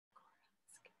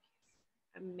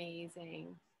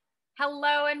Amazing.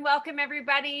 Hello and welcome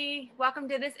everybody. Welcome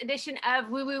to this edition of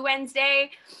Woo Woo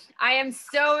Wednesday. I am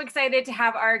so excited to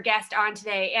have our guest on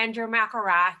today, Andrew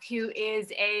McElrath, who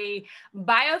is a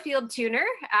biofield tuner,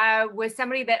 was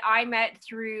somebody that I met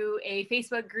through a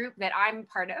Facebook group that I'm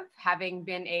part of, having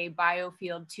been a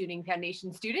Biofield Tuning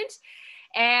Foundation student.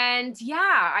 And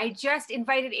yeah, I just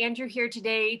invited Andrew here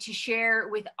today to share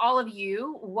with all of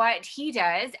you what he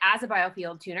does as a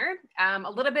biofield tuner,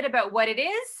 a little bit about what it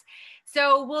is.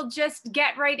 So we'll just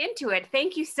get right into it.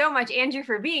 Thank you so much, Andrew,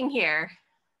 for being here.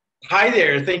 Hi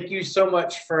there. Thank you so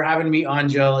much for having me on,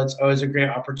 Jill. It's always a great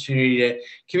opportunity to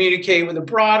communicate with a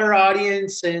broader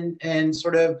audience and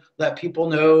sort of let people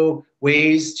know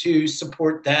ways to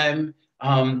support them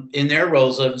in their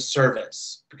roles of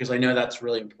service, because I know that's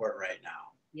really important right now.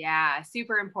 Yeah,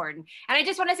 super important. And I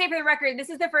just want to say for the record, this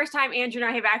is the first time Andrew and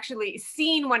I have actually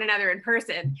seen one another in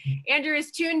person. Andrew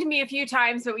has tuned me a few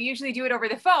times, but we usually do it over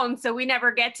the phone, so we never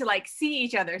get to like see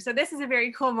each other. So this is a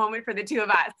very cool moment for the two of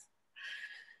us.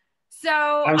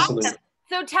 So, Absolutely.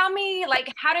 So tell me,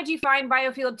 like, how did you find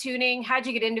biofield tuning? How'd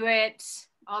you get into it?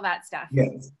 All that stuff.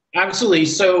 Yes, absolutely.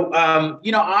 So,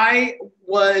 I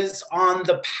was on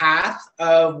the path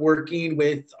of working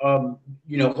with,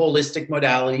 holistic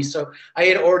modality. So I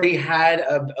had already had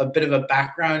a bit of a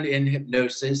background in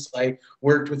hypnosis. I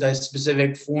worked with a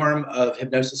specific form of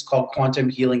hypnosis called quantum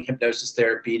healing hypnosis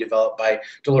therapy, developed by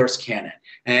Dolores Cannon.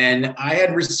 And I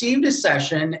had received a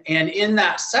session, and in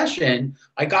that session,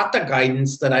 I got the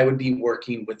guidance that I would be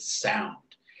working with sound.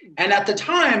 And at the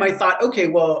time I thought, okay,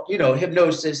 well,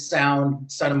 hypnosis,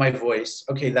 sound of my voice.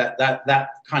 Okay, that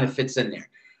kind of fits in there.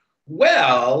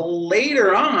 Well,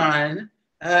 later on,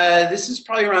 this is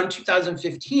probably around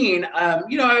 2015,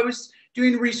 I was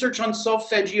doing research on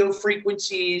solfeggio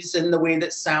frequencies and the way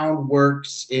that sound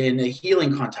works in a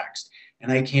healing context.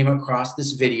 And I came across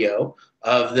this video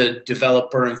of the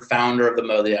developer and founder of the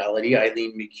modality,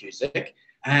 Eileen McCusick,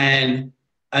 and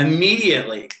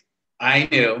immediately I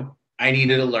knew I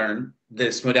needed to learn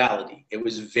this modality. It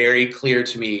was very clear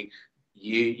to me.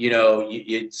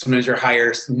 Sometimes your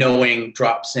higher knowing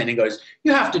drops in and goes,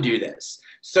 you have to do this.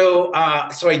 So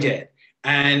I did,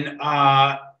 and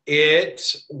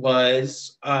it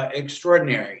was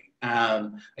extraordinary.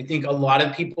 I think a lot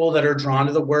of people that are drawn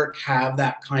to the work have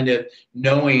that kind of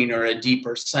knowing or a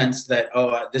deeper sense that,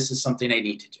 this is something I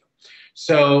need to do.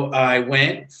 So I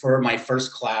went for my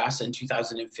first class in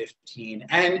 2015,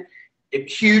 and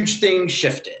huge things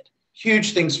shifted,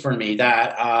 huge things for me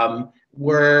that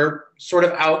were sort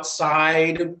of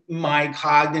outside my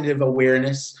cognitive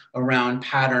awareness around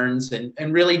patterns,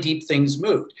 and really deep things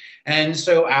moved. And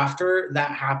so after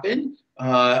that happened,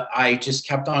 I just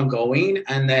kept on going.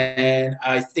 And then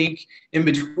I think in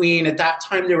between, at that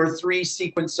time, there were 3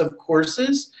 sequence of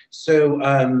courses. So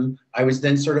I was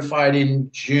then certified in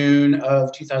June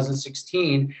of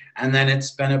 2016. And then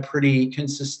it's been a pretty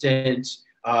consistent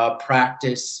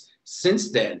practice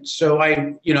since then. So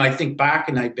I think back,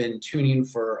 and I've been tuning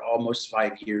for almost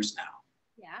 5 years now.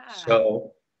 Yeah.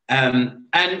 So, and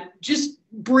just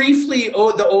briefly,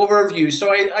 the overview.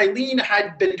 So Eileen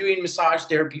had been doing massage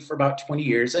therapy for about 20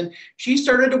 years, and she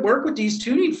started to work with these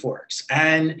tuning forks.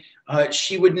 And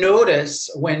she would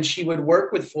notice when she would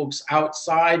work with folks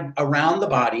outside around the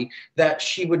body that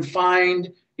she would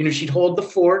find, she'd hold the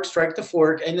fork, strike the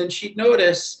fork, and then she'd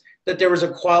notice that there was a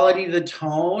quality to the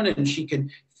tone, and she could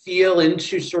feel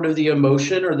into sort of the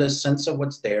emotion or the sense of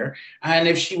what's there. And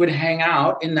if she would hang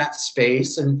out in that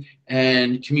space and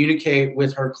communicate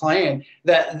with her client,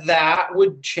 that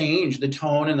would change the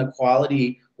tone, and the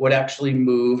quality would actually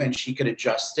move, and she could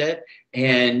adjust it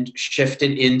and shift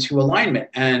it into alignment.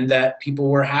 And that people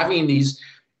were having these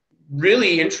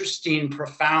really interesting,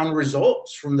 profound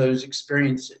results from those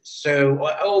experiences. So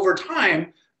over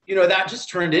time, that just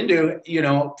turned into,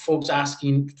 folks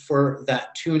asking for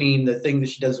that tuning, the thing that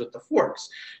she does with the forks.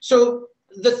 So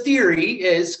the theory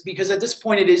is, because at this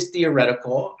point it is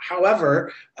theoretical.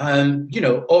 However,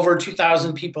 over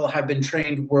 2,000 people have been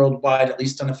trained worldwide, at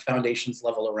least on a foundations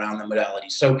level, around the modality.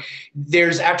 So there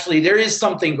is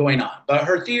something going on. But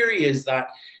her theory is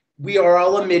that we are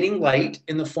all emitting light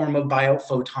in the form of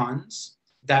biophotons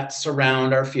that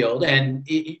surround our field. And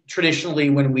traditionally,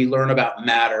 when we learn about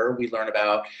matter, we learn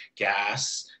about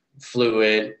gas,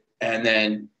 fluid, and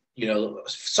then,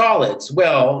 solids.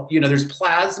 Well, there's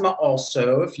plasma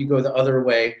also, if you go the other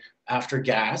way after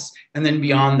gas. And then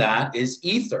beyond that is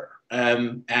ether.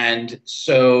 And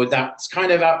so that's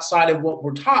kind of outside of what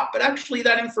we're taught. But actually,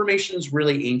 that information is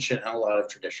really ancient in a lot of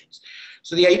traditions.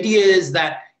 So the idea is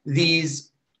that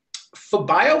these for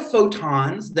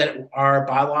biophotons that our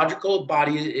biological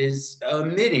body is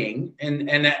emitting,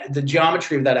 and the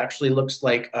geometry of that actually looks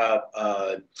like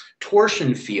a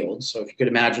torsion field. So if you could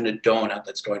imagine a donut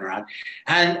that's going around,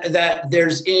 and that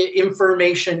there's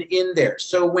information in there.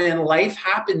 So when life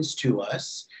happens to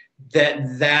us,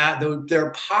 there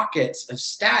are pockets of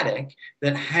static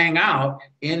that hang out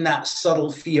in that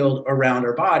subtle field around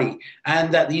our body,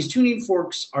 and that these tuning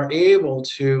forks are able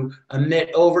to emit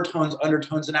overtones,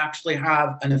 undertones, and actually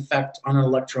have an effect on an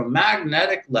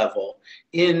electromagnetic level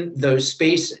in those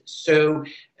spaces. So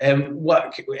and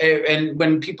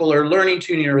when people are learning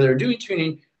tuning or they're doing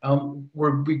tuning,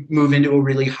 we move into a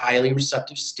really highly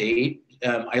receptive state.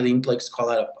 Eileen likes to call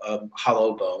that a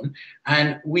hollow bone,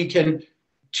 and we can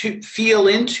to feel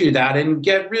into that and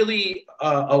get really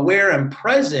aware and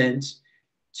present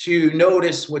to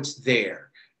notice what's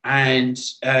there. And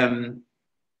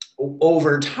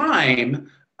over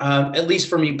time, at least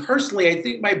for me personally, I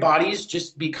think my body's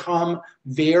just become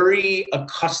very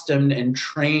accustomed and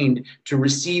trained to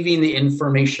receiving the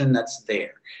information that's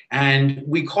there. And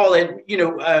we call it,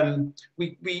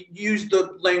 we use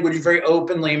the language very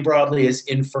openly and broadly as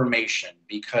information,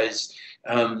 because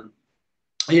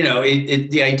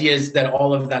the idea is that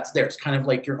all of that's there. It's kind of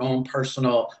like your own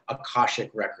personal Akashic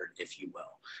record, if you will.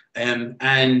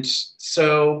 And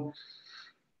so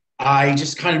I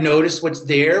just kind of notice what's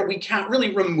there. We can't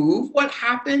really remove what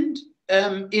happened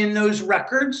in those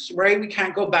records, right? We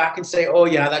can't go back and say, oh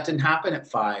yeah, that didn't happen at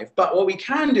 5. But what we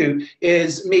can do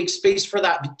is make space for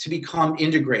that to become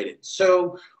integrated.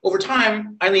 So over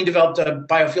time, Eileen developed a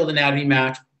Biofield anatomy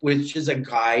map, which is a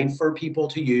guide for people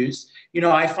to use.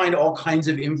 I find all kinds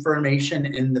of information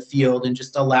in the field and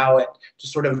just allow it to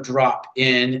sort of drop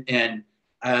in. And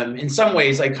in some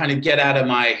ways, I kind of get out of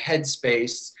my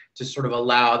headspace to sort of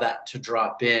allow that to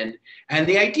drop in. And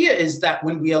the idea is that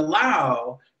when we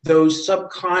allow those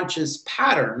subconscious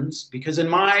patterns, because in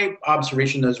my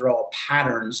observation, those are all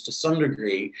patterns to some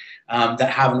degree that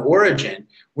have an origin.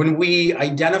 When we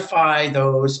identify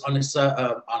those on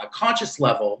a conscious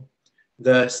level,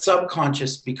 the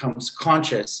subconscious becomes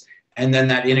conscious, and then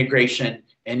that integration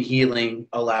and healing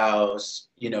allows,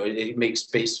 it makes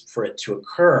space for it to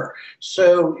occur.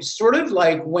 So sort of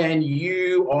like when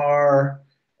you are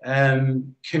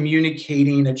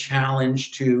communicating a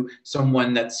challenge to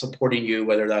someone that's supporting you,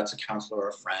 whether that's a counselor or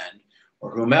a friend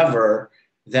or whomever,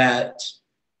 that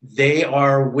they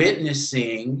are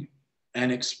witnessing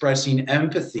and expressing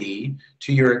empathy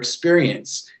to your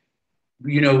experience.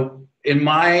 In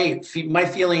my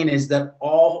feeling is that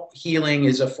all healing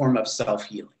is a form of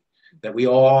self-healing, that we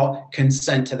all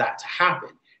consent to that to happen.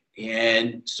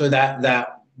 And so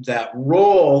that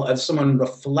role of someone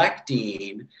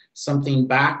reflecting something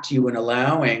back to you and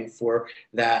allowing for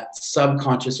that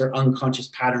subconscious or unconscious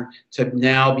pattern to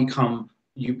now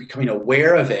becoming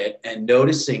aware of it and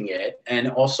noticing it, and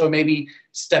also maybe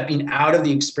stepping out of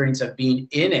the experience of being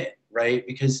in it, right?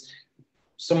 Because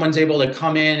someone's able to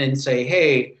come in and say,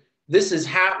 hey, this is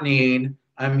happening,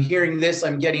 I'm hearing this,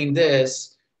 I'm getting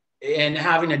this, and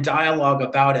having a dialogue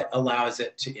about it allows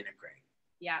it to integrate.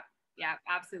 Yeah,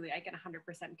 absolutely. I can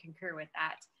 100% concur with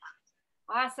that.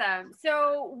 Awesome.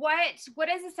 So what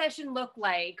does a session look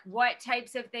like? What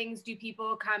types of things do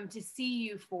people come to see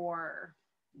you for?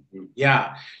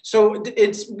 Yeah, so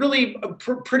it's really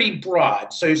pretty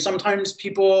broad. So sometimes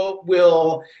people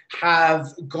will have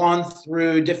gone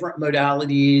through different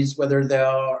modalities, whether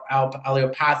they're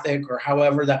allopathic or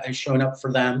however that has shown up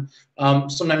for them.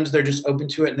 Sometimes they're just open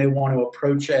to it and they want to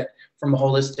approach it from a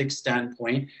holistic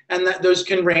standpoint. And that those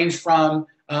can range from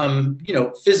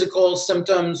physical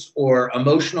symptoms or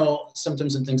emotional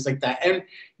symptoms and things like that. And,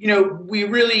 we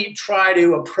really try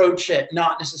to approach it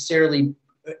not necessarily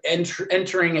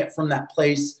entering it from that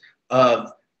place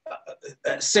of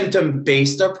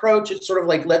symptom-based approach. It's sort of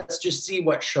like, let's just see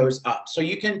what shows up. So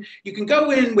you can go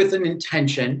in with an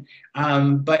intention,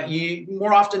 but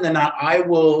more often than not, I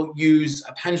will use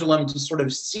a pendulum to sort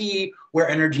of see where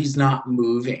energy's not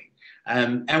moving.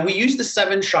 And we use the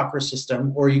 7 chakra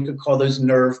system, or you could call those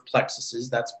nerve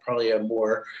plexuses. That's probably a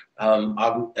more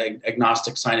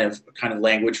agnostic kind of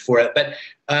language for it. But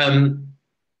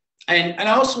and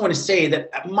I also want to say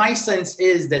that my sense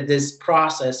is that this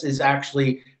process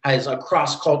has a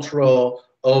cross-cultural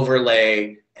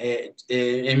overlay.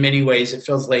 In many ways, it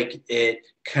feels like it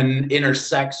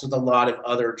intersects with a lot of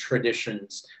other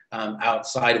traditions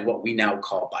outside of what we now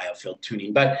call biofield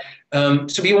tuning. But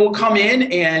so people will come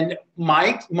in, and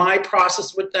my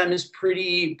process with them is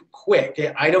pretty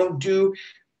quick. I don't do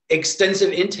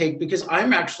extensive intake because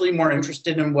I'm actually more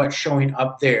interested in what's showing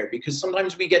up there, because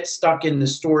sometimes we get stuck in the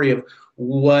story of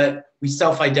what we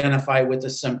self-identify with a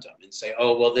symptom. And and say,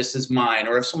 oh, well, this is mine.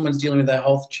 Or if someone's dealing with a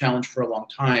health challenge for a long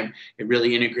time, it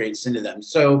really integrates into them.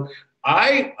 So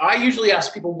I usually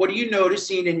ask people, what are you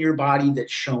noticing in your body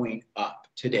that's showing up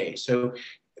today? So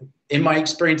in my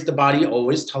experience, the body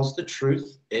always tells the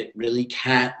truth. It really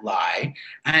can't lie.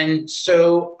 And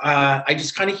so I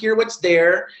just kind of hear what's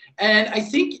there. And I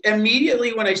think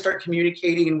immediately when I start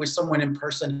communicating with someone in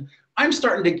person, I'm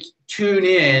starting to tune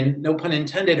in, no pun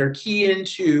intended, or key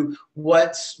into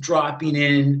what's dropping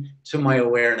in to my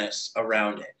awareness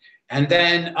around it. And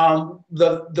then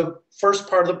the first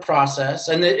part of the process,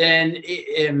 you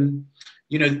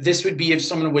know, this would be if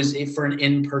someone was for an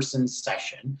in-person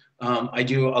session. I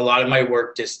do a lot of my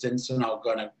work distance, and I'm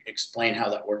going to explain how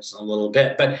that works in a little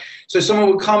bit. But so someone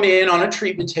would come in on a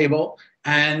treatment table,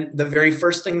 and the very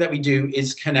first thing that we do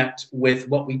is connect with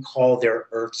what we call their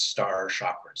Earth Star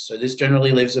chakras. So this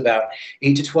generally lives about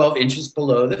 8 to 12 inches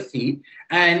below the feet.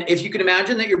 And if you can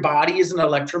imagine that your body is an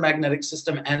electromagnetic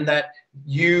system, and that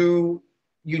you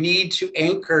need to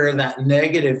anchor that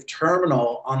negative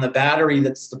terminal on the battery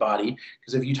that's the body,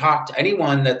 because if you talk to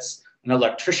anyone that's an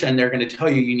electrician, they're going to tell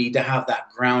you need to have that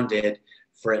grounded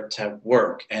for it to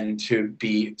work and to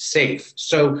be safe.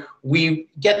 So we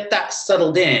get that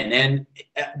settled in, and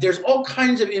there's all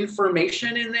kinds of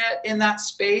information in that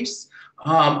space.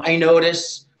 I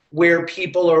notice where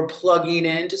people are plugging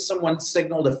into someone's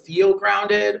signal to feel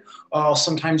grounded. I'll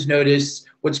sometimes notice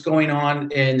what's going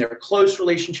on in their close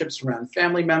relationships around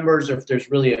family members, or if there's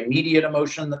really immediate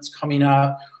emotion that's coming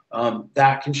up,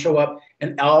 that can show up.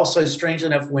 And also, strangely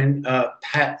enough, when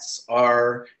pets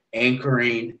are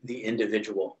anchoring the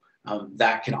individual,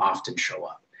 that can often show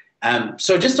up.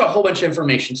 So just a whole bunch of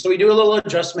information. So we do a little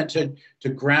adjustment to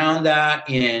ground that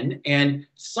in. And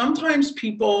sometimes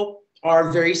people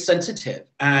are very sensitive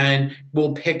and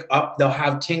will pick up, they'll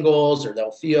have tingles, or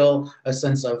they'll feel a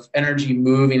sense of energy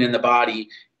moving in the body,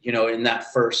 you know, in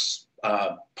that first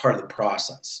part of the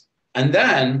process. And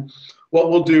then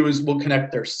what we'll do is we'll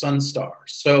connect their sun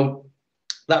stars. So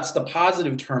that's the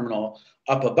positive terminal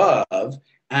up above.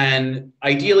 And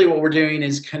ideally what we're doing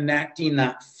is connecting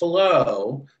that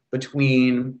flow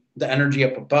between the energy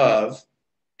up above,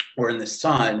 or in the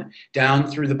sun, down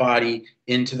through the body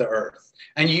into the earth.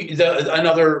 And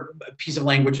another piece of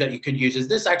language that you could use is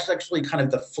this actually kind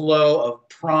of the flow of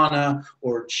prana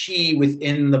or chi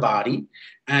within the body.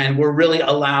 And we're really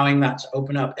allowing that to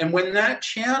open up. And when that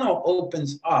channel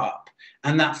opens up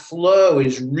and that flow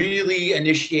is really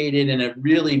initiated in a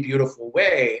really beautiful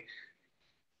way,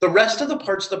 the rest of the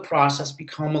parts of the process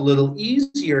become a little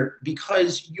easier,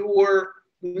 because you're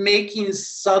making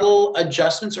subtle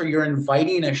adjustments, or you're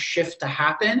inviting a shift to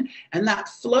happen, and that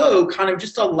flow kind of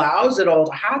just allows it all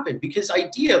to happen. Because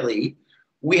ideally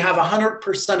we have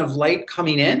 100% of light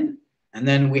coming in, and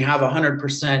then we have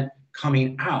 100%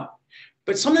 coming out.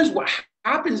 But sometimes what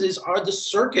happens is the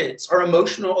circuits, our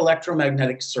emotional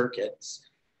electromagnetic circuits,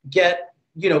 get,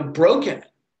 you know, broken.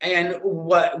 And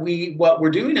what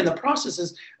we're doing in the process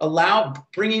is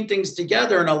bringing things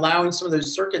together and allowing some of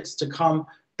those circuits to come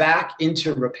back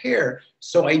into repair.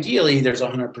 So ideally there's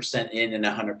 100% in and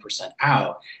 100%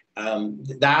 out.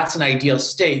 That's an ideal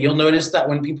state. You'll notice that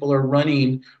when people are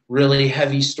running really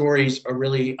heavy stories, or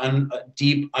really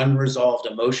deep unresolved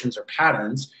emotions or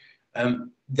patterns,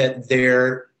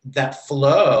 that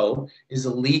flow is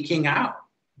leaking out.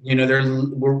 You know,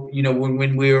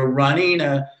 when we're running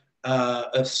a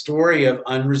story of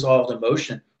unresolved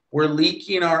emotion, we're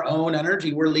leaking our own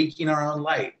energy, we're leaking our own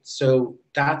light. So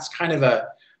that's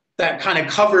that kind of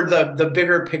covered the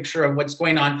bigger picture of what's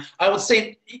going on. I would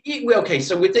say, okay,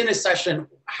 so within a session,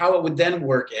 how it would then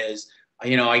work is,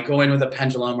 you know, I go in with a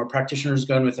pendulum, or practitioners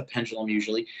go in with a pendulum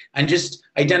usually, and just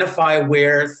identify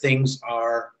where things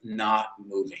are not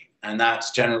moving. And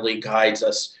that's generally guides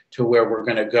us to where we're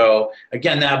going to go.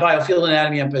 Again, that Biofield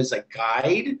Anatomy is a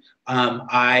guide.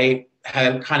 I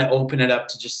have kind of opened it up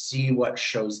to just see what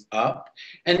shows up.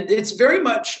 And it's very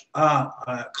much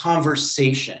a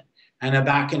conversation and a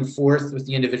back and forth with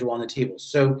the individual on the table.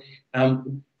 So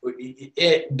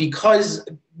because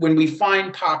when we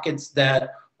find pockets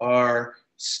that are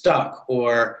stuck,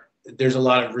 or there's a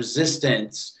lot of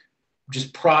resistance,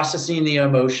 just processing the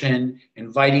emotion,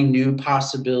 inviting new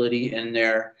possibility in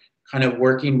there, kind of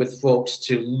working with folks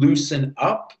to loosen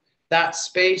up that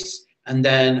space, and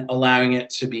then allowing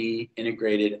it to be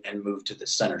integrated and move to the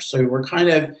center. So we're kind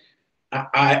of,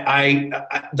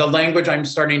 the language I'm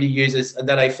starting to use is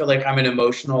that I feel like I'm an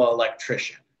emotional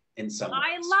electrician in some ways.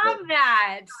 I love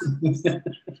that.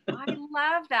 I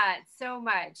love that so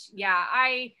much. Yeah,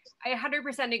 I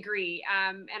 100% agree.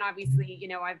 And obviously, you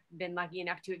know, I've been lucky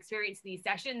enough to experience these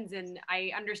sessions, and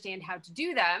I understand how to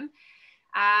do them.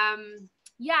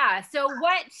 Yeah. So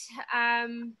what,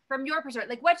 from your perspective,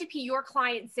 like what do your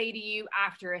clients say to you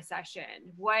after a session?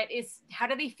 How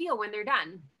do they feel when they're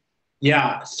done?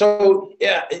 Yeah. So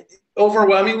yeah,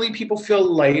 overwhelmingly people feel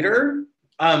lighter.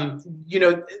 You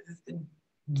know,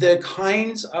 the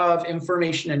kinds of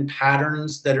information and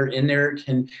patterns that are in there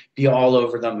can be all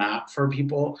over the map for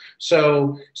people.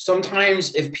 So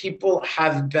sometimes if people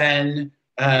have been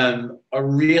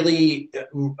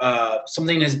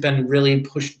something has been really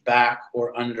pushed back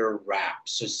or under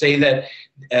wraps. So say that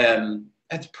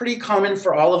it's pretty common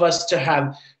for all of us to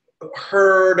have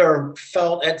heard or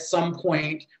felt at some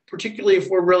point, particularly if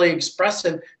we're really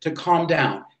expressive, to calm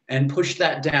down and push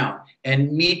that down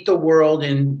and meet the world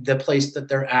in the place that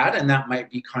they're at. And that might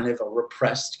be kind of a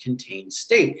repressed, contained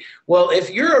state. Well,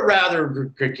 if you're a rather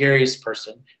gregarious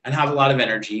person and have a lot of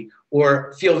energy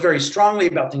or feel very strongly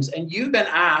about things, and you've been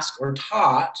asked or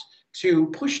taught to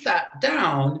push that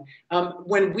down,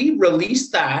 when we release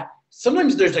that,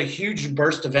 sometimes there's a huge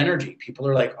burst of energy. People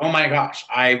are like, oh my gosh,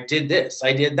 I did this,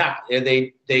 I did that.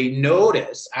 They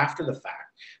notice after the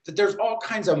fact that there's all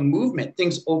kinds of movement,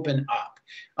 things open up.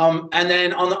 And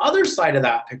then on the other side of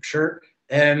that picture,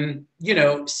 you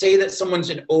know, say that someone's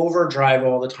in overdrive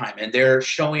all the time and they're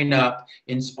showing up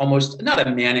in almost not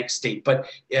a manic state, but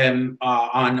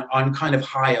on kind of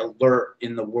high alert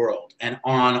in the world and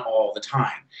on all the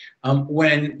time.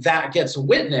 When that gets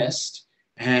witnessed,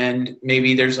 and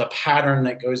maybe there's a pattern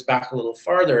that goes back a little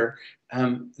farther,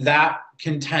 that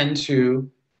can tend to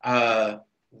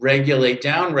regulate,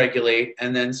 down-regulate,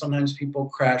 and then sometimes people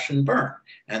crash and burn.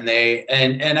 And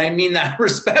I mean that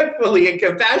respectfully and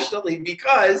compassionately,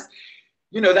 because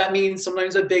you know that means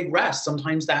sometimes a big rest.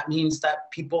 Sometimes that means that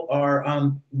people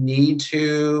are need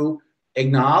to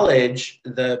acknowledge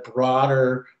the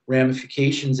broader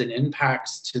ramifications and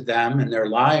impacts to them and their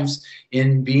lives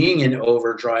in being in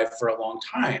overdrive for a long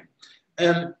time.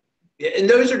 And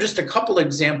those are just a couple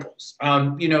examples.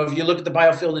 You know, if you look at the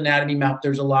Biofield anatomy map,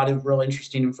 there's a lot of real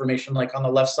interesting information. Like on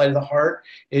the left side of the heart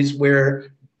is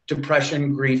where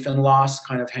depression, grief, and loss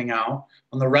kind of hang out.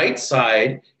 On the right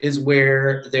side is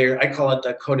where I call it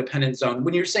the codependent zone.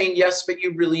 When you're saying yes, but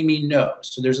you really mean no.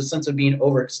 So there's a sense of being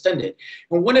overextended.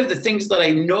 And one of the things that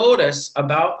I notice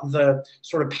about the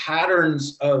sort of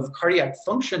patterns of cardiac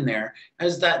function there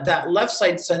is that that left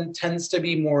side tends to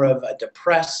be more of a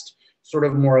depressed, sort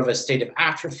of more of a state of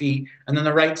atrophy. And then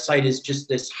the right side is just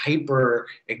this hyper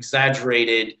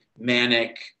exaggerated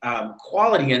manic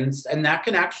quality. And that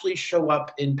can actually show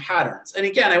up in patterns. And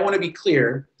again, I want to be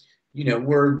clear, you know,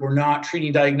 we're not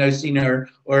treating, diagnosing, or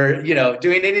you know,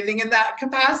 doing anything in that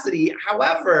capacity.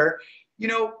 However, you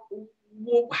know,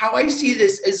 how I see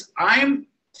this is I'm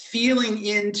feeling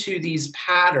into these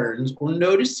patterns or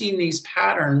noticing these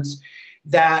patterns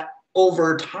that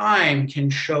over time can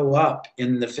show up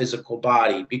in the physical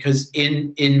body. Because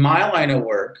in my line of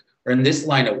work, or in this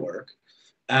line of work,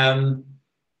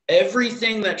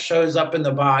 everything that shows up in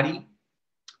the body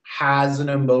has an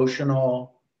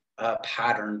emotional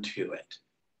pattern to it,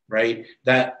 right?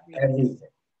 That everything.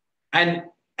 And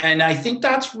I think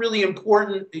that's really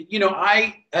important. You know,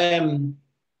 I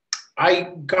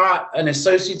got an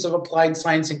Associates of Applied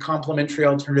Science in Complementary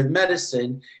Alternative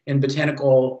Medicine in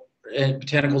botanicals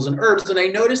and herbs, and I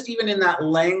noticed even in that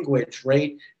language,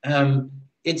 right?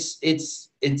 It's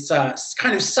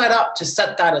kind of set up to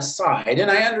set that aside,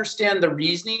 and I understand the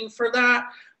reasoning for that.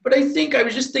 But I think I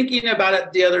was just thinking about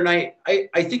it the other night.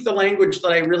 I think the language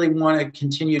that I really want to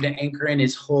continue to anchor in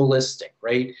is holistic,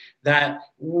 right? That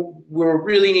we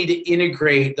really need to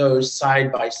integrate those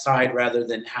side by side rather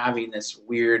than having this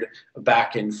weird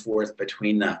back and forth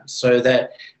between them. So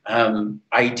that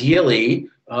ideally,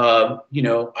 you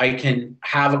know, I can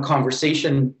have a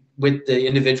conversation with the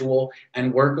individual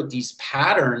and work with these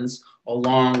patterns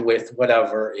along with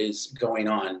whatever is going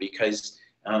on. Because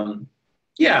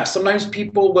yeah, sometimes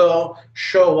people will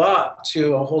show up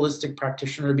to a holistic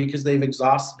practitioner because they've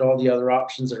exhausted all the other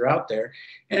options that are out there.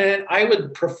 And I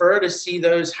would prefer to see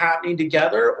those happening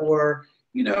together, or,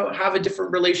 you know, have a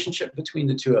different relationship between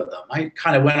the two of them. I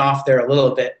kind of went off there a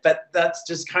little bit, but that's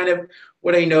just kind of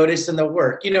what I noticed in the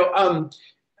work. You know,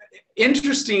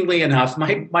 interestingly enough,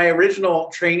 my original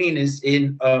training is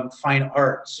in fine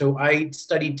art. So I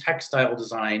studied textile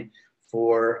design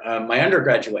for my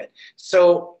undergraduate.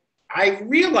 So I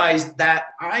realized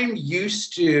that I'm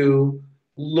used to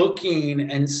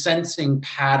looking and sensing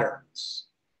patterns,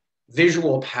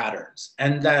 visual patterns.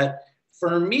 And that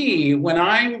for me, when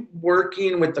I'm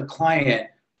working with the client,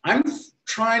 I'm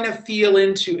trying to feel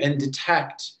into and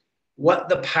detect what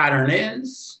the pattern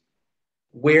is,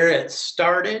 where it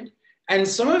started, and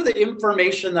some of the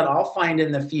information that I'll find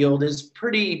in the field is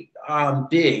pretty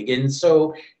big. And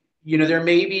so, you know, there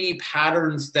may be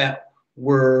patterns that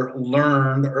were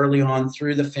learned early on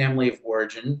through the family of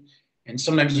origin. And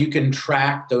sometimes you can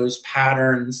track those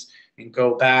patterns and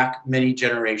go back many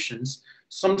generations.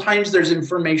 Sometimes there's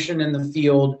information in the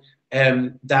field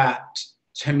that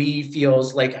to me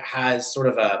feels like it has sort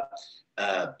of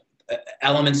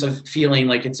elements of feeling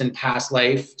like it's in past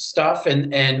life stuff.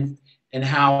 And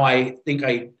how I think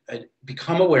I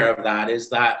become aware of that is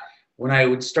that when I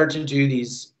would start to do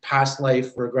these past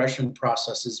life regression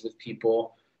processes with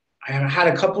people, I had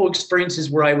a couple experiences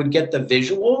where I would get the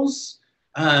visuals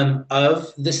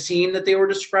of the scene that they were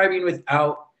describing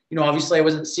without, you know, obviously I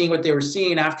wasn't seeing what they were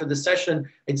seeing after the session.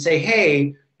 I'd say,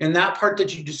 hey, in that part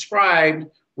that you described,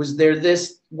 was there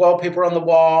this wallpaper on the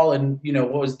wall, and you know,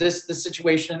 what was the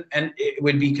situation? And it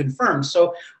would be confirmed.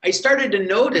 So I started to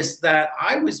notice that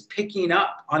I was picking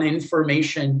up on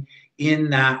information in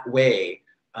that way,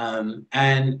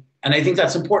 and I think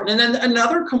that's important. And then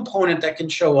another component that can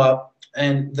show up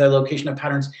in the location of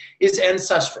patterns is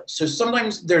ancestral. So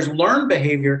sometimes there's learned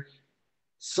behavior,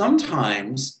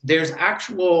 sometimes there's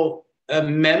actual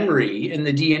memory in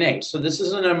the DNA. So this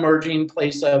is an emerging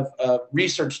place of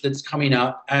research that's coming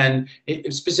up, and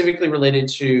it's specifically related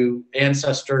to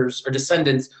ancestors or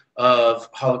descendants of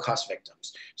Holocaust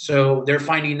victims. So they're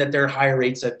finding that there are higher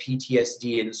rates of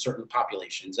PTSD in certain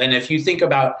populations. And if you think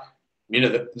about, you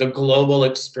know, the global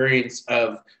experience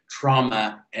of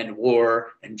trauma and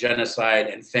war and genocide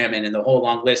and famine and the whole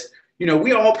long list, you know,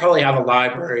 we all probably have a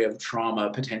library of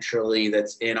trauma potentially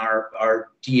that's in our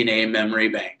DNA memory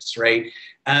banks, right?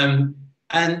 And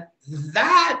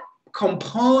that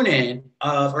component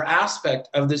of or aspect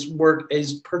of this work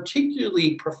is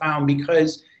particularly profound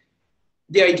because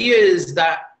the idea is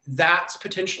that that's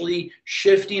potentially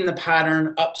shifting the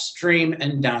pattern upstream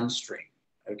and downstream.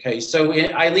 Okay, so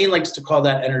Eileen likes to call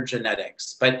that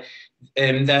energenetics, but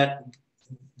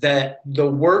that the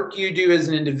work you do as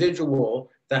an individual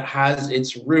that has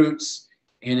its roots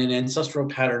in an ancestral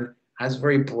pattern has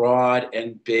very broad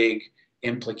and big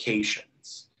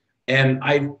implications. And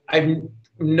I've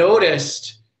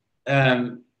noticed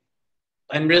and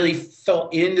really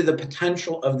felt into the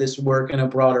potential of this work in a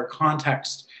broader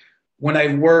context when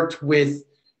I've worked with,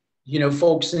 you know,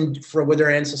 folks where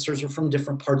their ancestors are from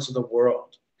different parts of the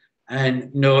world,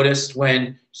 and noticed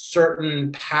when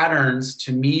certain patterns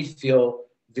to me feel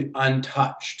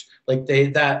untouched. Like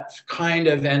that kind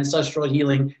of ancestral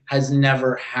healing has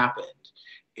never happened.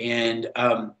 And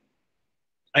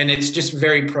it's just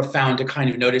very profound to kind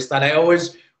of notice that. I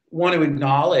always want to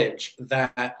acknowledge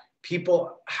that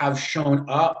people have shown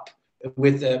up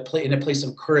in a place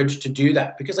of courage to do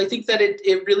that, because I think that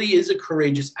it really is a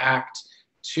courageous act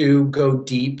to go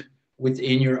deep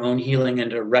within your own healing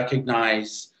and to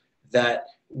recognize that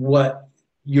what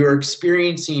you're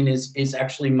experiencing is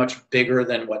actually much bigger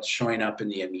than what's showing up in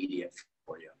the immediate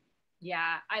for you.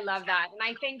 Yeah, I love that. And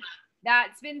I think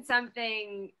that's been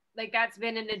something, like that's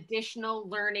been an additional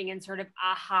learning and sort of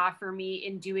aha for me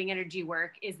in doing energy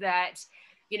work, is that,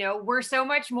 you know, we're so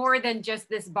much more than just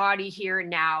this body here and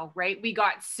now, right? We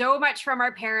got so much from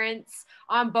our parents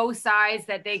on both sides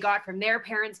that they got from their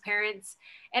parents' parents.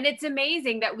 And it's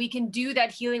amazing that we can do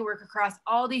that healing work across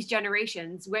all these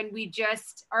generations when we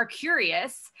just are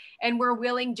curious and we're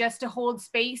willing just to hold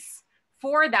space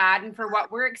for that and for what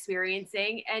we're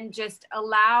experiencing, and just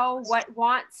allow what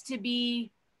wants to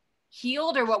be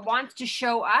healed or what wants to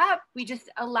show up. We just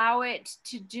allow it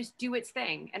to just do its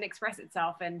thing and express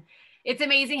itself. And it's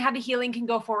amazing how the healing can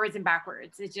go forwards and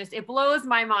backwards. It blows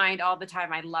my mind all the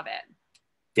time. I love it.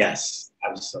 Yes,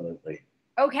 absolutely.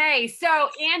 Okay, so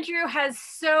Andrew has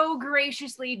so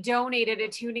graciously donated a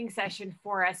tuning session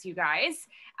for us, you guys.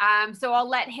 So I'll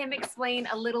let him explain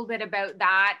a little bit about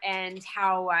that and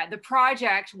how the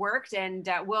project worked, and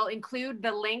we'll include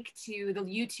the link to the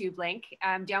YouTube link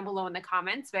down below in the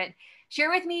comments. But share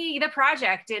with me the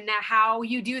project and how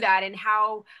you do that, and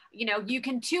how, you know, you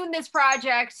can tune this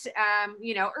project,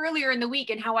 you know, earlier in the week,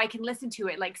 and how I can listen to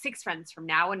it like 6 months from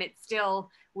now and it still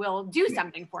will do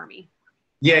something for me.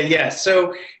 Yeah.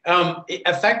 So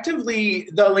effectively,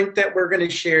 the link that we're going to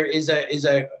share is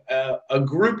a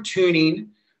group tuning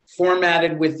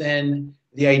formatted within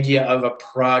the idea of a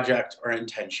project or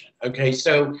intention. Okay,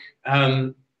 so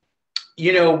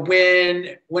you know,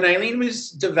 when Eileen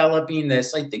was developing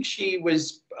this, I think she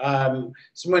was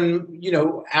someone, you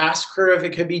know, asked her if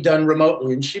it could be done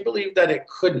remotely, and she believed that it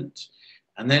couldn't,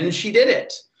 and then she did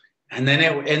it. And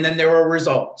then there were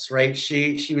results, right?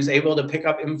 She was able to pick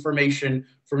up information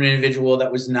from an individual that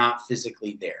was not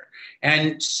physically there.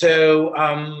 And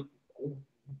so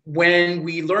when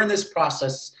we learn this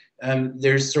process,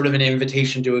 there's sort of an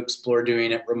invitation to explore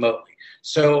doing it remotely.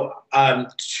 So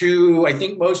to, I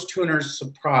think, most tuners'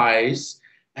 surprise,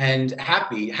 and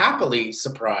happily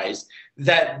surprised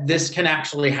that this can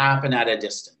actually happen at a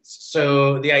distance.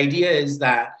 So the idea is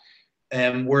that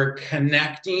we're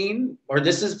connecting, or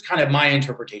this is kind of my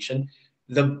interpretation,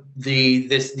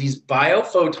 these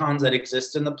biophotons that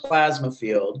exist in the plasma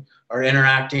field are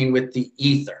interacting with the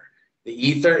ether. The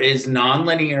ether is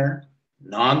nonlinear,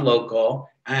 non-local,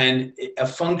 and it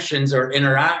functions or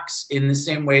interacts in the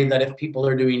same way that if people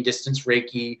are doing distance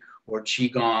Reiki or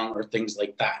Qigong or things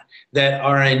like that, that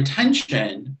our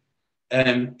intention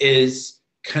is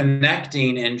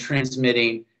connecting and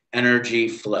transmitting energy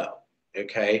flow.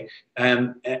 Okay,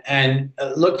 and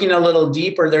looking a little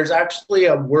deeper, there's actually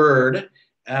a word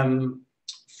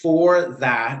for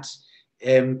that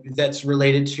that's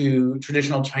related to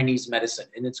traditional Chinese medicine,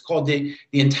 and it's called the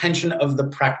intention of the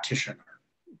practitioner,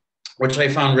 which I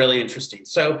found really interesting.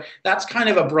 So that's kind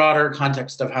of a broader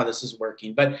context of how this is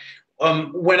working. But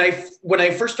when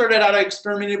I first started out, I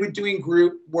experimented with doing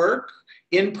group work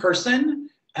in person,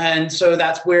 and so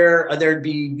that's where there'd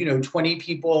be 20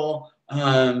 people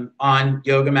on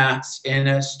yoga mats in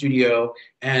a studio,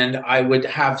 and I would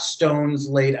have stones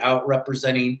laid out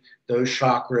representing those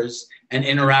chakras and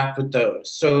interact with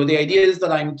those. So the idea is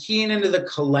that I'm keying into the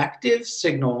collective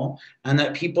signal and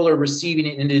that people are receiving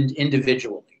it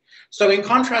individually. So in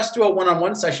contrast to a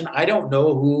one-on-one session, I don't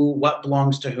know what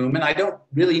belongs to whom, and I don't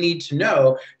really need to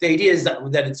know. The idea is that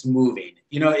it's moving.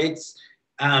 It's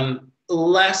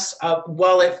less,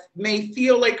 while it may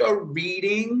feel like a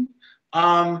reading,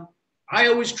 I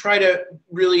always try to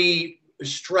really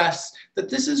stress that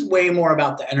this is way more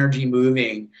about the energy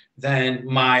moving than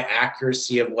my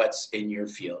accuracy of what's in your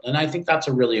field. And I think that's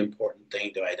a really important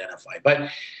thing to identify. But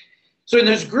so in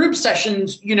those group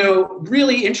sessions,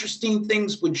 really interesting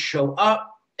things would show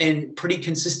up, and pretty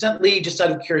consistently, just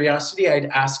out of curiosity, I'd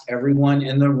ask everyone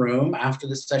in the room after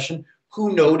the session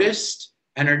who noticed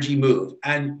energy move.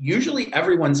 And usually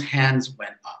everyone's hands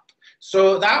went up.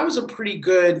 So that was a pretty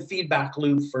good feedback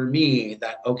loop for me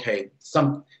that, okay,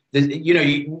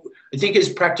 I think as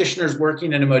practitioners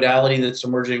working in a modality that's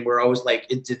emerging, we're always like,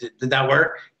 did that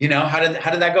work? How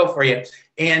did that go for you?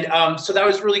 And so that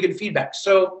was really good feedback.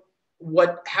 So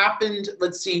what happened,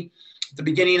 let's see, at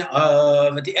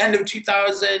the end of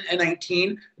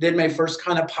 2019, I did my first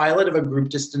kind of pilot of a group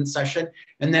distance session.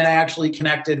 And then I actually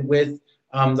connected with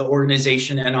the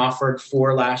organization and offered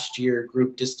 4 last year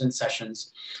group distance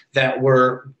sessions that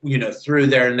were, through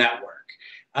their network.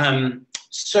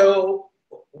 So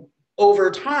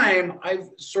over time, I've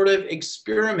sort of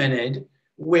experimented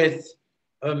with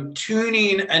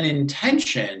tuning an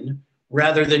intention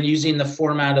rather than using the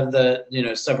format of the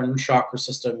 7 chakra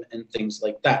system and things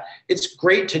like that. It's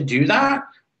great to do that,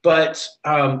 but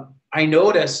I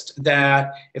noticed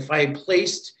that if I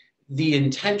placed the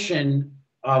intention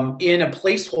in a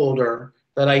placeholder,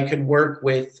 that I could work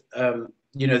with,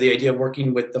 the idea of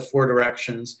working with the 4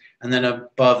 directions and then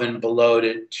above and below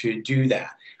to do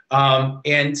that.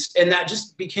 And that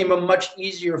just became a much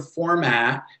easier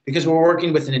format because we're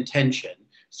working with an intention.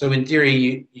 So in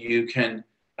theory, you can,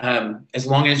 as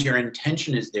long as your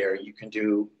intention is there, you can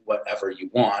do whatever you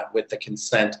want with the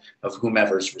consent of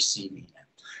whomever's receiving it.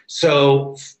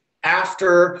 So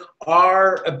after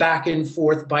our back and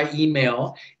forth by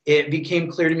email, it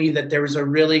became clear to me that there was a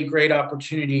really great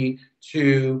opportunity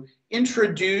to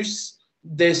introduce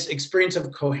this experience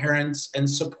of coherence and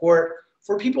support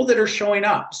for people that are showing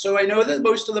up. So I know that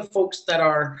most of the folks that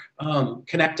are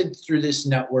connected through this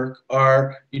network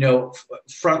are,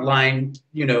 frontline,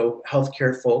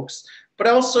 healthcare folks, but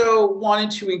I also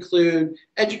wanted to include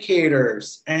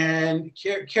educators and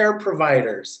care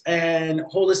providers and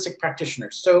holistic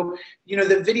practitioners. So,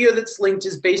 the video that's linked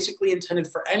is basically intended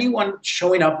for anyone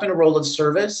showing up in a role of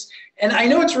service. And I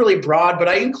know it's really broad, but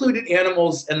I included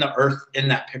animals and the earth in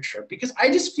that picture because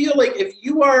I just feel like if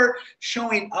you are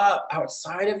showing up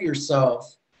outside of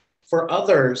yourself for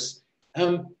others,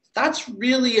 that's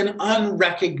really an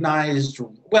under-recognized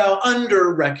role.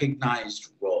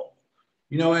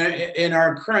 In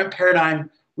our current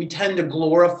paradigm, we tend to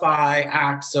glorify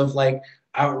acts of like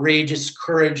outrageous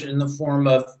courage in the form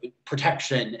of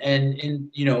protection and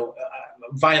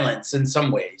violence in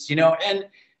some ways, and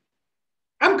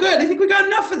I'm good. I think we got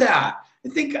enough of that. I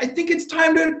think it's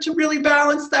time to really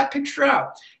balance that picture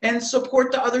out and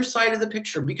support the other side of the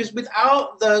picture, because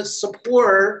without the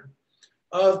support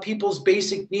of people's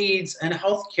basic needs and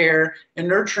healthcare and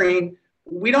nurturing,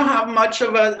 we don't have much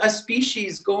of a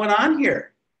species going on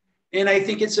here. And I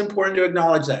think it's important to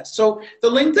acknowledge that. So the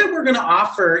link that we're going to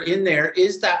offer in there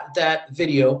is that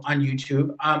video on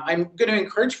YouTube. I'm going to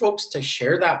encourage folks to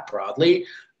share that broadly.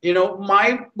 You know,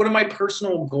 one of my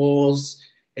personal goals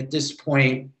at this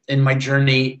point in my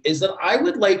journey is that I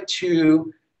would like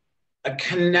to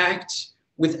connect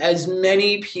with as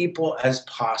many people as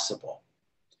possible.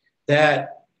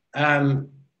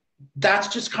 That's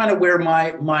just kind of where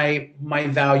my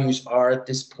values are at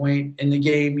this point in the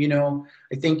game. You know,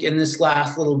 I think in this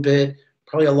last little bit,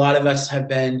 probably a lot of us have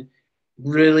been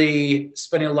really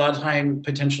spending a lot of time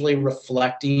potentially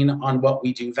reflecting on what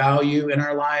we do value in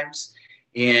our lives.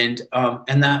 And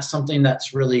that's something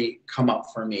that's really come up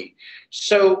for me.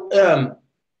 So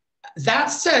that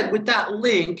said, with that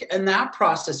link and that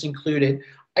process included,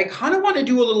 I kind of want to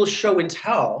do a little show and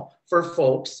tell for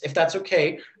folks, if that's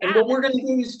okay. Yeah. And what we're going to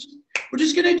do is we're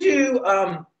just going to do,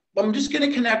 I'm just going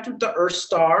to connect with the Earth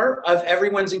Star of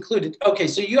everyone's included. Okay,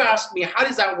 so you asked me, how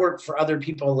does that work for other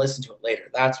people to listen to it later?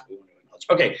 That's what we want to acknowledge.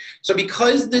 Okay, so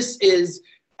because this is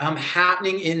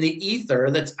happening in the ether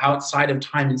that's outside of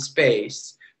time and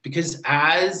space, because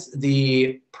as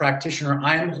the practitioner,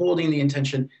 I'm holding the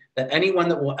intention that anyone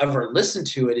that will ever listen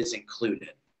to it is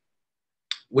included,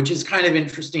 which is kind of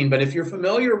interesting. But if you're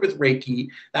familiar with Reiki,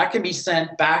 that can be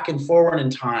sent back and forward in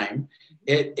time.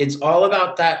 It's all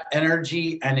about that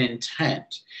energy and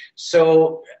intent.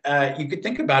 So you could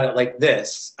think about it like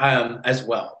this as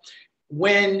well.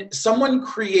 When someone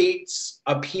creates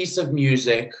a piece of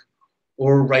music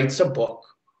or writes a book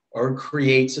or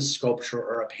creates a sculpture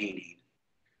or a painting,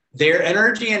 their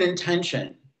energy and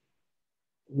intention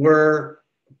were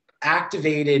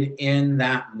activated in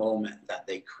that moment that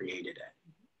they created it.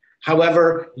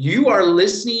 However, you are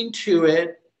listening to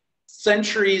it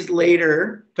centuries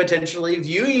later, potentially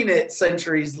viewing it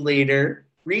centuries later,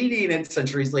 reading it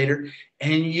centuries later,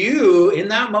 and you in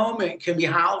that moment can be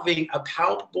having a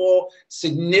palpable,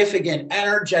 significant,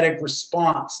 energetic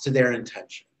response to their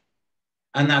intention.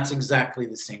 And that's exactly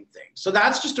the same thing. So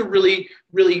that's just a really,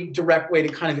 really direct way to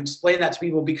kind of explain that to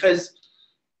people, because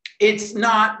it's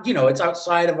not, you know, it's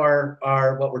outside of our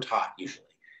what we're taught usually.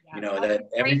 Yeah, you know, that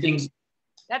everything's.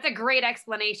 That's a great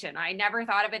explanation. I never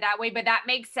thought of it that way, but that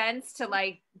makes sense to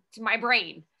my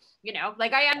brain, you know,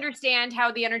 like I understand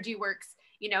how the energy works,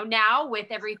 you know, now with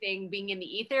everything being in the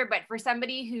ether, but for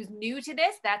somebody who's new to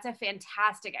this, that's a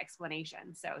fantastic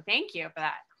explanation. So thank you for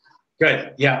that.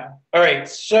 Good. Yeah. All right.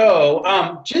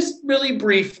 So just really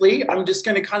briefly, I'm just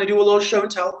going to kind of do a little show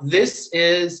and tell. This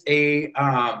is a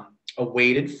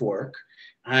weighted fork.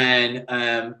 And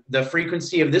the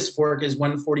frequency of this fork is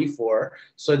 144.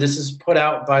 So this is put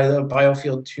out by the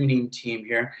Biofield Tuning team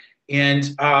here.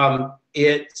 And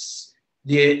it's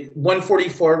the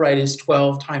 144, right, is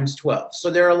 12 times 12. So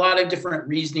there are a lot of different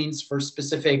reasonings for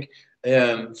specific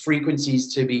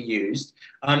frequencies to be used.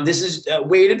 This is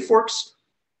weighted forks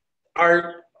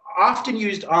are often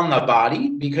used on the body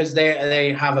because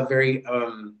they have a very,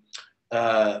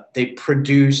 they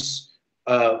produce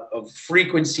a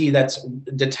frequency that's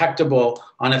detectable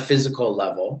on a physical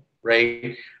level,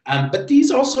 right? But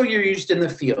these also are used in the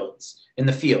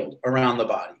field around the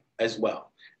body as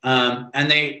well.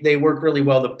 And they work really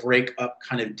well to break up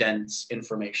kind of dense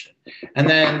information. And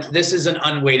then this is an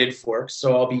unweighted fork,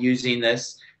 so I'll be using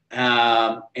this,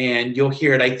 and you'll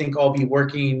hear it. I think I'll be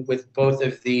working with both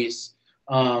of these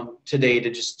today to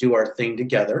just do our thing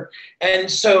together. And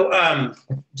so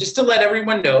just to let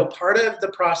everyone know, part of the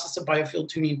process of biofield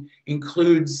tuning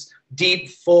includes deep,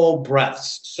 full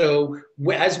breaths. So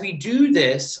as we do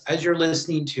this, as you're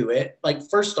listening to it, like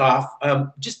first off,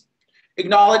 just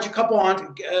acknowledge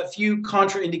a few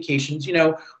contraindications. You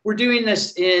know, we're doing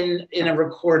this in a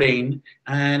recording,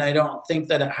 and I don't think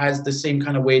that it has the same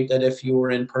kind of weight that if you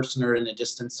were in person or in a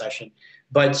distance session.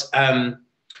 But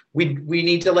we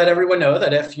need to let everyone know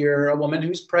that if you're a woman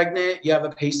who's pregnant, you have a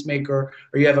pacemaker,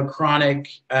 or you have a chronic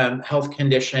health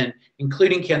condition,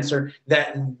 including cancer,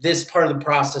 that this part of the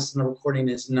process in the recording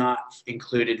is not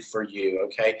included for you,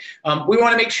 okay? We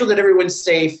want to make sure that everyone's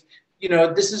safe. You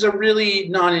know, this is a really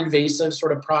non-invasive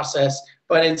sort of process,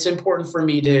 but it's important for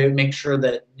me to make sure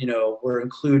that, you know, we're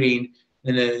including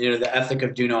the ethic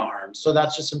of do no harm. So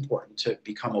that's just important to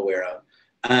become aware of.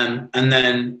 And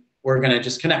then we're going to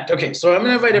just connect. Okay, so I'm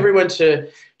going to invite everyone to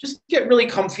just get really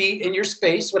comfy in your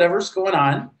space, whatever's going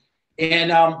on.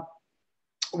 And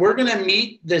we're going to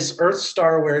meet this Earth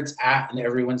star where it's at in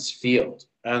everyone's field.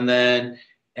 And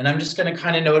I'm just going to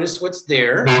kind of notice what's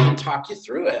there and talk you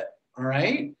through it. All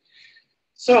right?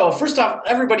 So first off,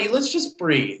 everybody, let's just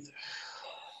breathe.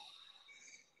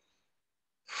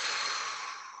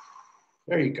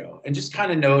 There you go. And just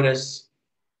kind of notice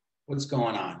what's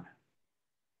going on.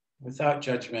 without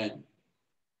judgment,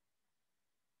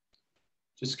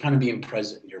 just kind of being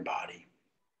present in your body.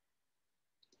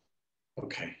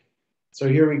 Okay, so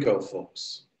here we go,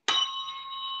 folks.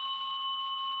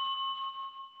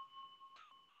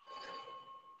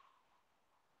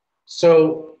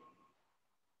 So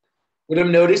what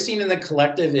I'm noticing in the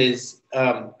collective is,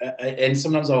 and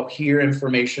sometimes I'll hear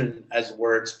information as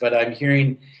words, but I'm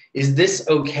hearing, is this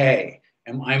okay?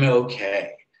 Am I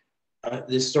okay?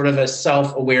 This sort of a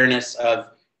self-awareness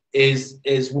of,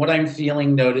 is what I'm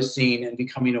feeling, noticing, and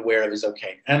becoming aware of is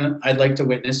okay. And I'd like to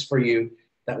witness for you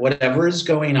that whatever is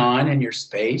going on in your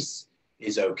space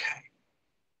is okay.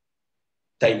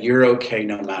 That you're okay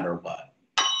no matter what.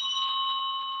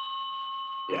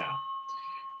 Yeah.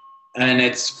 And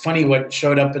it's funny what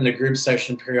showed up in the group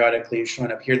session periodically is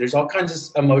showing up here. There's all kinds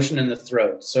of emotion in the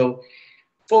throat. So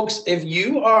folks, if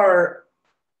you are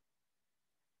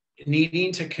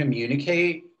needing to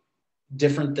communicate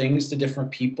different things to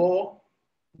different people,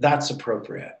 that's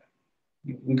appropriate.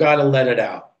 You got to let it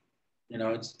out. You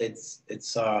know,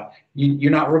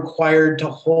 you're not required to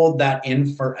hold that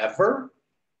in forever.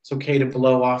 It's okay to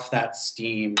blow off that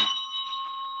steam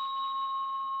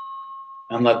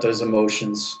and let those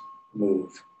emotions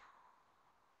move.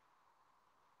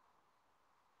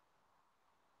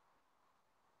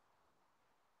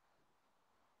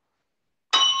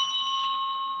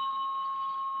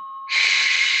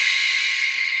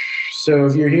 So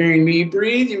if you're hearing me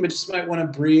breathe, you just might want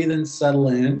to breathe and settle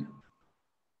in.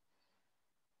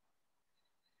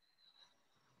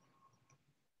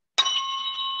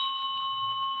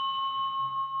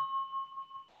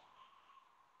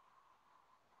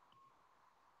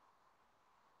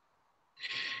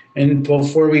 And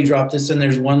before we drop this in,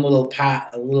 there's one little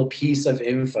a little piece of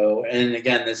info. And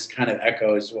again, this kind of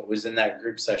echoes what was in that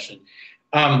group session.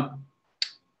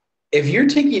 If you're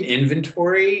taking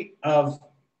inventory of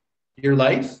your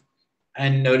life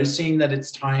and noticing that it's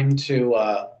time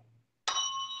to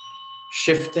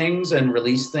shift things and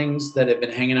release things that have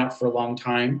been hanging out for a long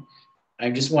time, I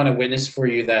just want to witness for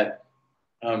you that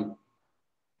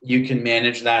you can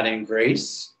manage that in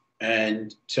grace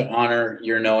and to honor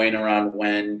your knowing around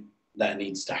when that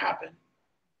needs to happen.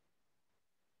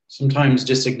 Sometimes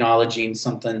just acknowledging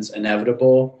something's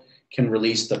inevitable can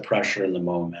release the pressure in the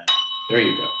moment. There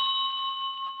you go.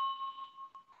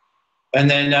 And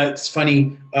then it's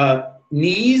funny,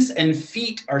 knees and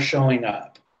feet are showing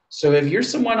up. So if you're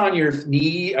someone on your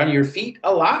feet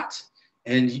a lot,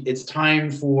 and it's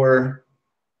time for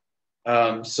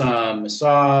some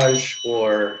massage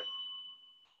or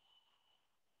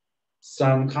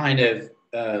some kind of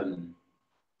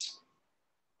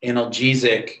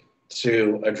analgesic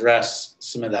to address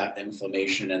some of that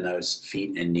inflammation in those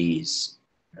feet and knees.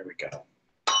 There we go.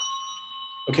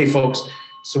 Okay, folks,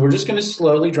 so we're just going to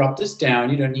slowly drop this down.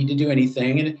 You don't need to do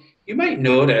anything. And you might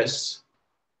notice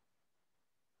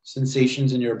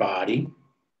sensations in your body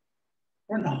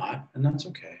or not, and that's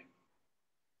okay.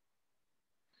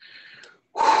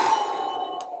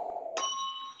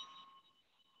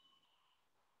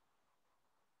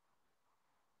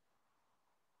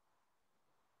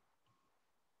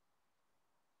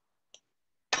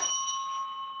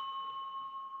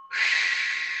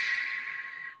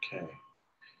 Okay.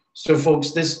 So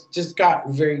folks, this just got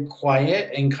very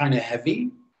quiet and kind of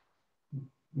heavy,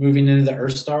 moving into the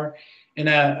Earth Star. And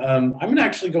I'm gonna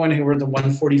actually go into here with the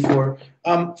 144.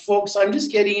 Folks, I'm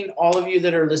just getting all of you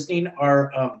that are listening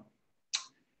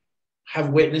have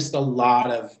witnessed a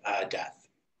lot of death.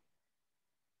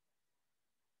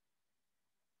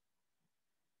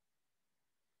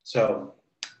 So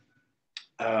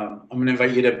I'm gonna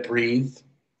invite you to breathe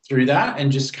through that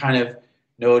and just kind of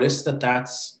notice that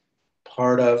that's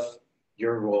part of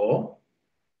your role,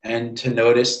 and to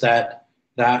notice that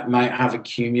that might have a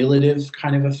cumulative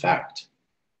kind of effect.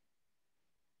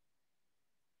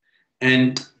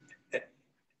 And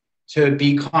to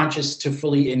be conscious to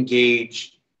fully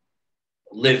engage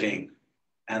living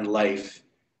and life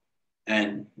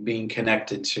and being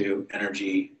connected to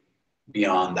energy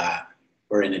beyond that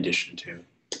or in addition to.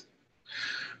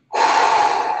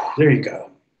 There you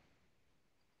go.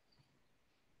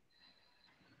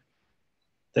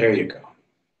 There you go.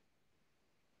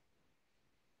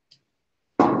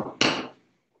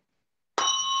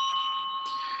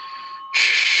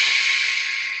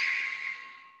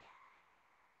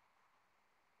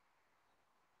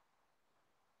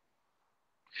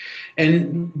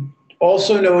 And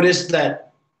also notice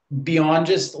that beyond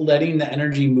just letting the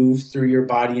energy move through your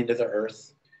body into the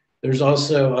earth, there's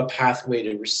also a pathway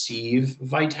to receive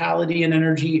vitality and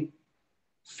energy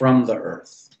from the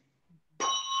earth.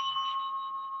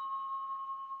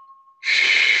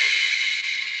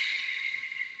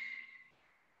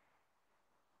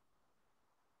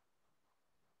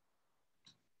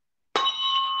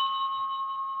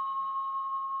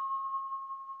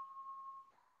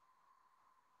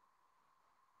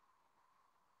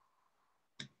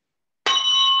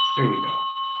 There you go.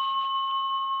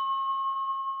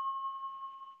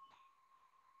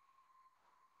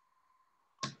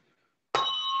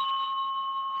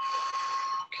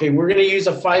 Okay, we're going to use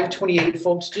a 528,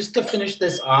 folks, just to finish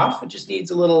this off. It just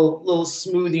needs a little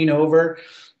smoothing over.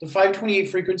 The 528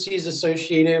 frequency is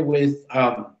associated with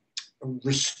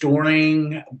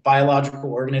restoring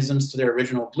biological organisms to their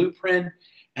original blueprint,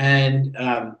 and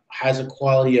has a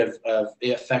quality of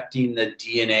affecting the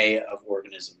DNA of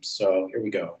organisms. So here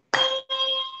we go.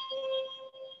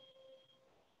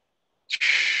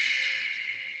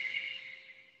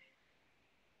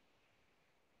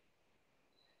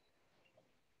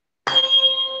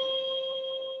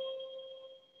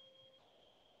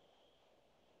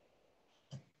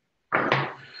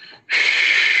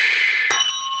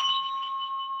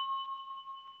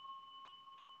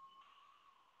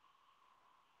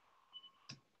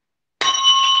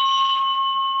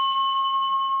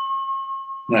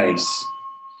 Nice.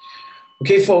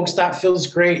 Okay, folks, that feels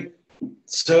great.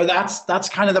 So that's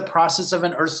kind of the process of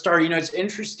an Earth star. You know, it's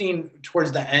interesting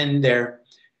towards the end there.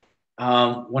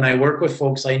 When I work with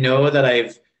folks, I know that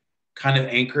I've kind of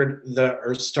anchored the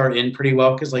Earth star in pretty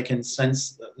well, because I can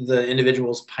sense the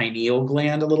individual's pineal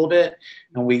gland a little bit,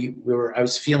 and I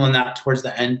was feeling that towards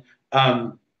the end.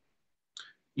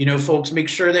 You know, folks, make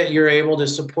sure that you're able to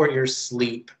support your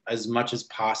sleep as much as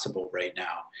possible right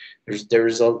now.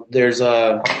 There's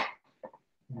a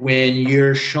when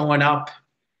you're showing up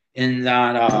in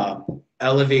that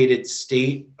elevated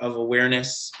state of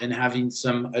awareness and having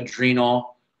some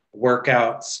adrenal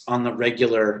workouts on the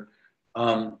regular,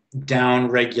 down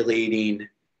regulating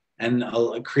and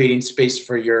creating space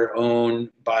for your own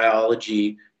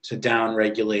biology to down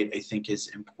regulate, I think, is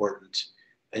important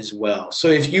as well. So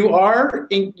if you are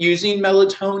using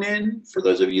melatonin, for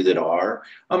those of you that are,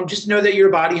 just know that your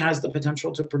body has the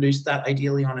potential to produce that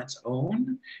ideally on its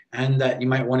own, and that you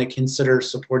might want to consider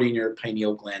supporting your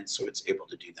pineal gland so it's able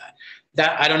to do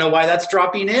that. I don't know why that's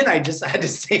dropping in. I just had to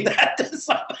say that to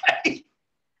somebody.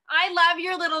 I love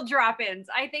your little drop-ins.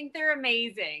 I think they're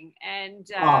amazing. And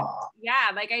yeah,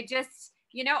 like I just,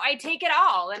 you know, I take it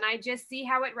all and I just see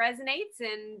how it resonates.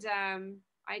 And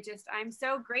I'm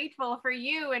so grateful for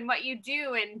you and what you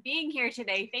do and being here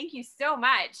today. Thank you so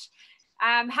much.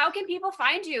 How can people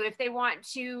find you if they want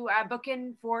to book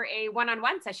in for a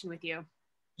one-on-one session with you?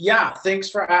 Yeah, thanks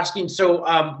for asking. So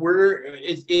we're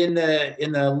in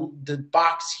the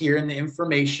box here in the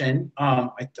information.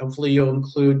 Hopefully you'll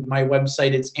include my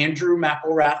website. It's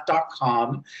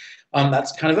andrewmcelrath.com.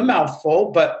 That's kind of a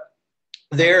mouthful, but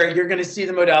there you're going to see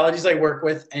the modalities I work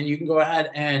with, and you can go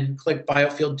ahead and click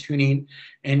Biofield Tuning,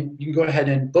 and you can go ahead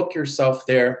and book yourself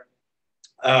there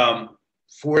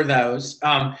for those.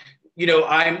 You know,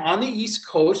 I'm on the East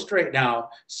Coast right now,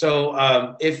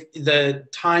 so if the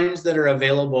times that are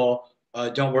available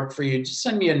don't work for you, just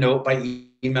send me a note by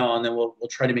email, and then we'll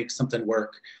try to make something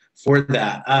work for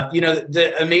that. You know,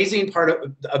 the amazing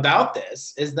part about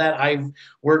this is that I've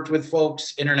worked with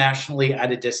folks internationally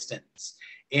at a distance.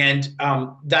 And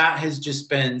that has just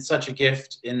been such a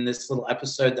gift in this little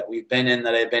episode that we've been in,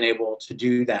 that I've been able to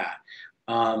do that.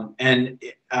 I'm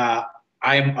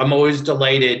always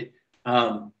delighted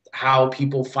how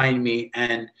people find me,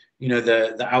 and you know,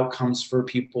 the outcomes for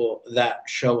people that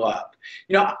show up.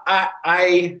 You know,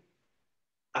 I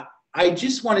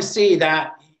just want to say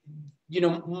that, you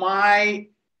know, my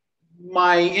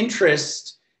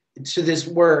interest to this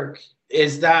work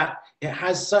is that it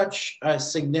has such a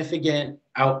significant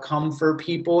outcome for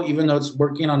people, even though it's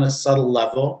working on a subtle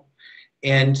level.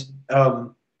 And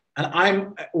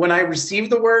when I receive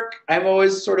the work, I'm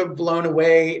always sort of blown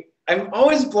away. I'm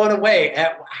always blown away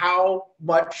at how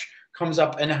much comes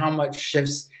up and how much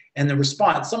shifts in the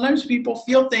response. Sometimes people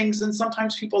feel things and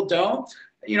sometimes people don't.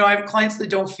 You know, I have clients that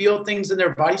don't feel things in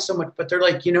their body so much, but they're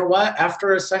like, you know what,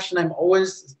 after a session,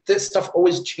 this stuff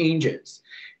always changes.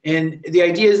 And the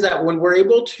idea is that when we're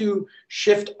able to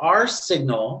shift our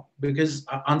signal, because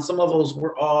on some levels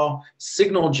we're all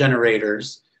signal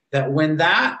generators, that when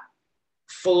that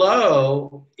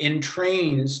flow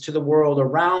entrains to the world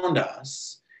around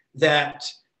us,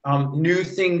 that new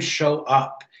things show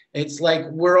up. It's like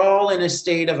we're all in a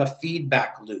state of a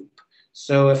feedback loop.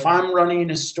 So if I'm running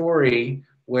a story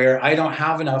where I don't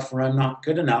have enough or I'm not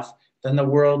good enough, then the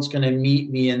world's going to meet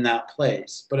me in that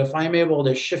place. But if I'm able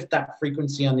to shift that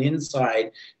frequency on the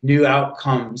inside, new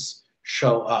outcomes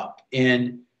show up.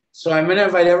 And so I'm going to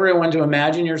invite everyone to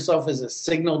imagine yourself as a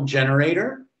signal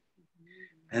generator.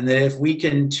 And that if we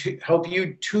can help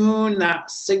you tune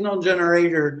that signal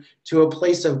generator to a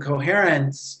place of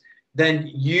coherence,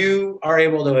 then you are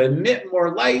able to emit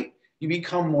more light, you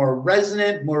become more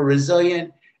resonant, more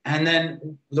resilient, And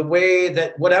then the way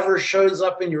that whatever shows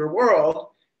up in your world,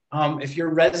 if your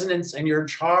resonance and your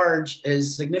charge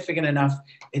is significant enough,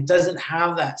 it doesn't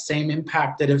have that same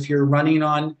impact that if you're running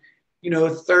on,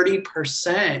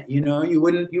 30%, you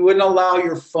wouldn't allow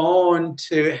your phone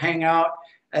to hang out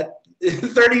at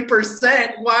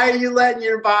 30%. Why are you letting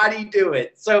your body do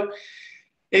it? So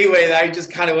anyway, I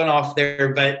just kind of went off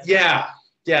there, but yeah,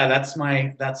 that's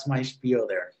my spiel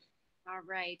there. All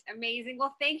right. Amazing.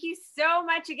 Well, thank you so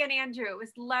much again, Andrew. It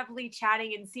was lovely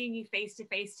chatting and seeing you face to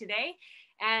face today.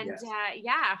 And yes.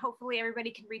 Hopefully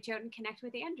everybody can reach out and connect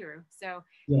with Andrew. So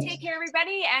yes. Take care,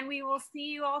 everybody, and we will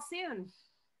see you all soon.